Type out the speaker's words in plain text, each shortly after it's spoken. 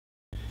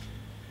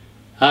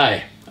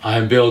Hi,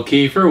 I'm Bill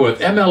Keefer with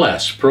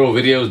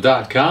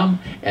MLSProVideos.com,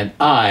 and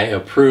I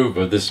approve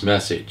of this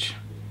message.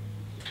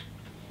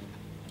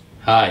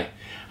 Hi,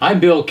 I'm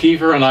Bill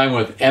Keefer and I'm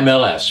with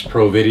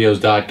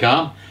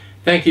MLSProVideos.com.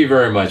 Thank you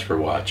very much for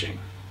watching.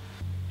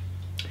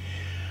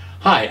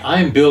 Hi,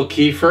 I'm Bill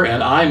Keefer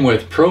and I'm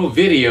with Pro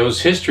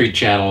Videos History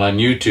Channel on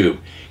YouTube.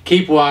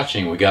 Keep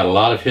watching, we got a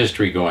lot of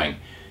history going.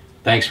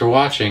 Thanks for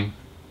watching.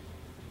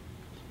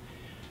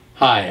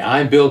 Hi,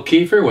 I'm Bill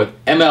Keefer with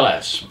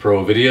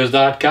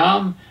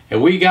MLSProVideos.com,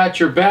 and we got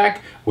your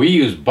back. We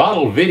use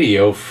bottle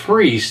video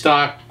free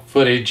stock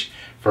footage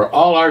for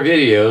all our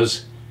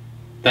videos.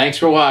 Thanks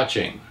for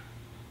watching.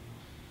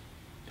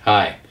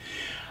 Hi,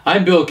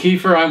 I'm Bill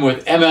Keefer. I'm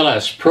with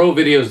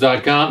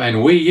MLSProVideos.com,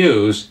 and we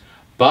use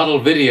bottle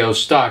video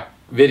stock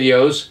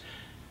videos.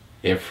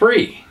 They're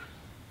free.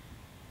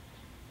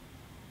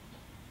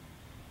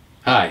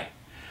 Hi,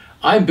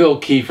 I'm Bill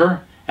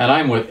Keefer, and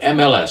I'm with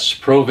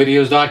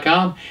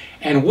MLSProVideos.com,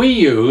 and we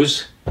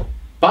use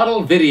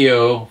bottle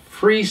video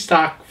free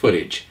stock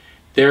footage.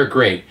 They're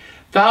great.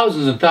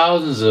 Thousands and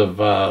thousands of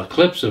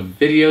clips of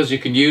videos you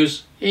can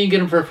use. You can get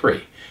them for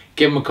free.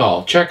 Give them a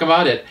call. Check them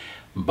out at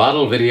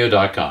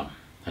bottlevideo.com.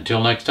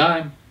 Until next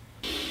time.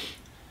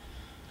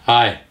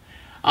 Hi,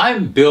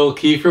 I'm Bill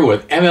Keefer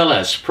with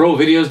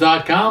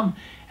MLSProVideos.com,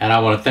 and I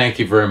want to thank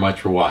you very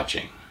much for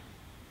watching.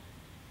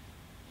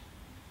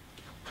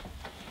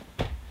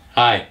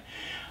 Hi,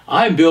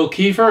 I'm Bill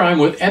Keefer. I'm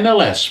with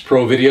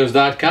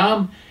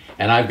MLSProVideos.com,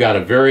 and I've got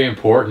a very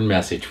important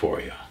message for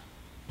you.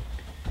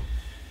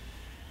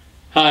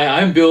 Hi,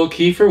 I'm Bill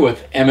Keefer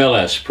with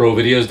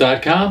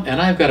MLSProVideos.com,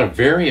 and I've got a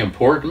very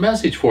important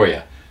message for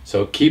you.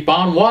 So keep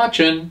on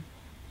watching.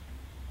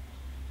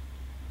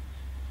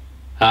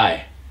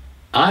 Hi,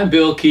 I'm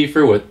Bill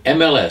Keefer with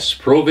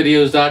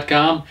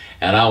MLSProVideos.com,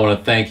 and I want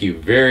to thank you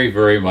very,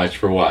 very much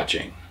for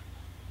watching.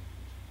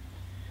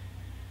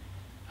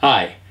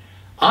 Hi,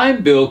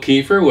 I'm Bill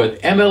Keefer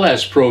with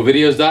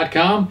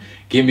MLSProVideos.com.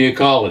 Give me a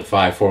call at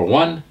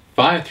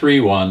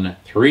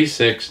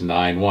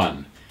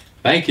 541-531-3691.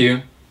 Thank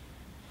you.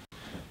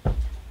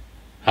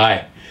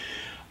 Hi,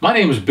 my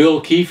name is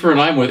Bill Keefer and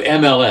I'm with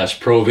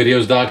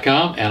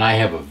MLSProVideos.com, and I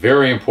have a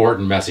very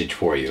important message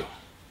for you.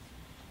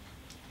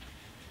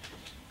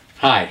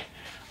 Hi,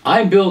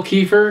 I'm Bill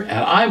Keefer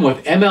and I'm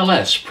with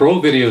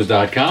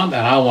MLSProVideos.com,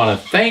 and I want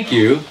to thank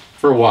you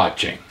for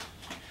watching.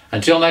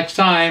 Until next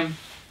time,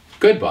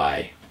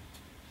 goodbye.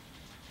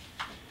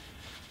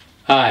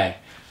 Hi,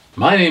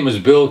 my name is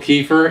Bill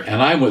Keefer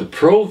and I'm with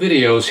Pro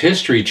Videos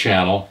History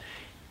Channel.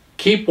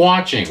 Keep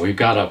watching. We've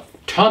got a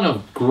ton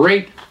of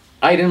great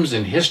items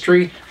in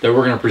history that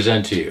we're going to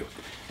present to you.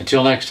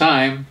 Until next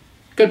time,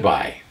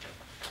 goodbye.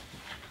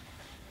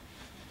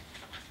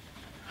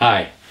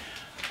 Hi,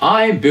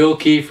 I'm Bill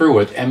Keefer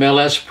with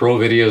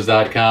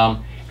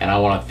MLSProVideos.com, and I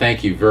want to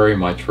thank you very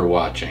much for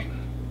watching.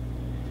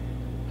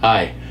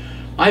 Hi,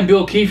 I'm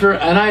Bill Keefer,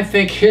 and I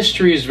think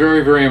history is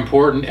very, very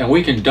important, and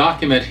we can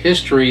document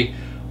history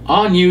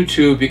on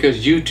YouTube,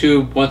 because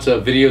YouTube, once a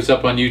video's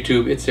up on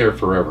YouTube, it's there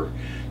forever.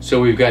 So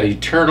we've got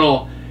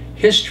eternal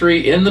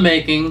history in the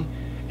making,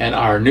 and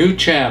our new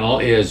channel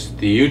is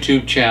the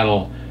YouTube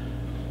channel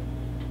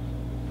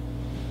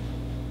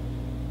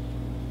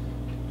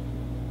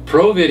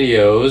Pro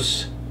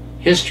Videos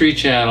History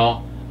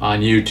Channel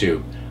on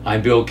YouTube.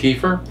 I'm Bill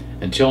Keefer.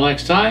 Until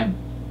next time,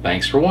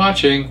 thanks for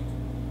watching.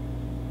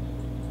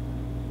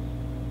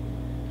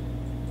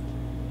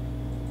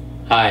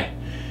 Hi,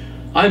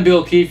 I'm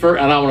Bill Keefer,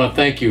 and I want to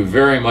thank you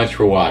very much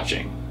for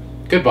watching.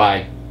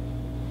 Goodbye.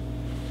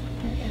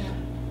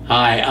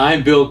 Hi,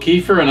 I'm Bill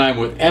Keefer, and I'm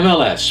with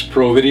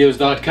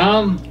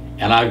MLSProVideos.com,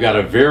 and I've got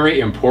a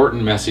very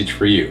important message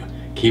for you.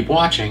 Keep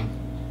watching.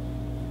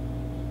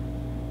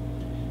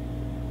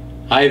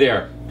 Hi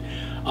there.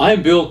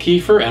 I'm Bill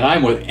Keefer, and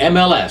I'm with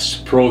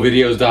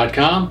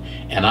MLSProVideos.com,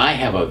 and I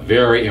have a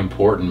very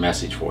important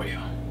message for you.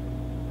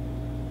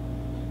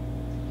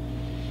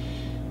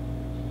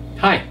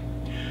 Hi,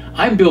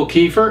 I'm Bill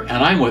Keefer,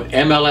 and I'm with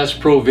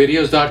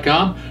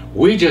MLSProVideos.com.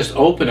 We just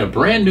opened a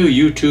brand new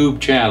YouTube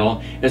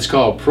channel. It's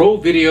called Pro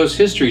Videos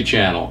History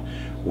Channel.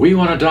 We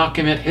want to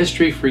document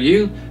history for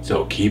you,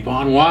 so keep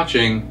on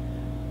watching.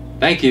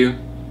 Thank you.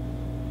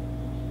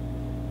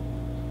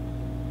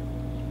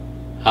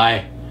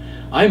 Hi,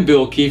 I'm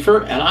Bill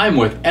Keefer, and I'm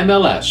with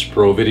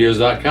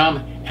MLSProVideos.com,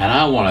 and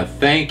I want to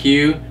thank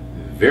you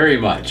very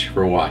much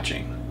for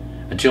watching.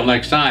 Until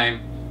next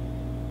time,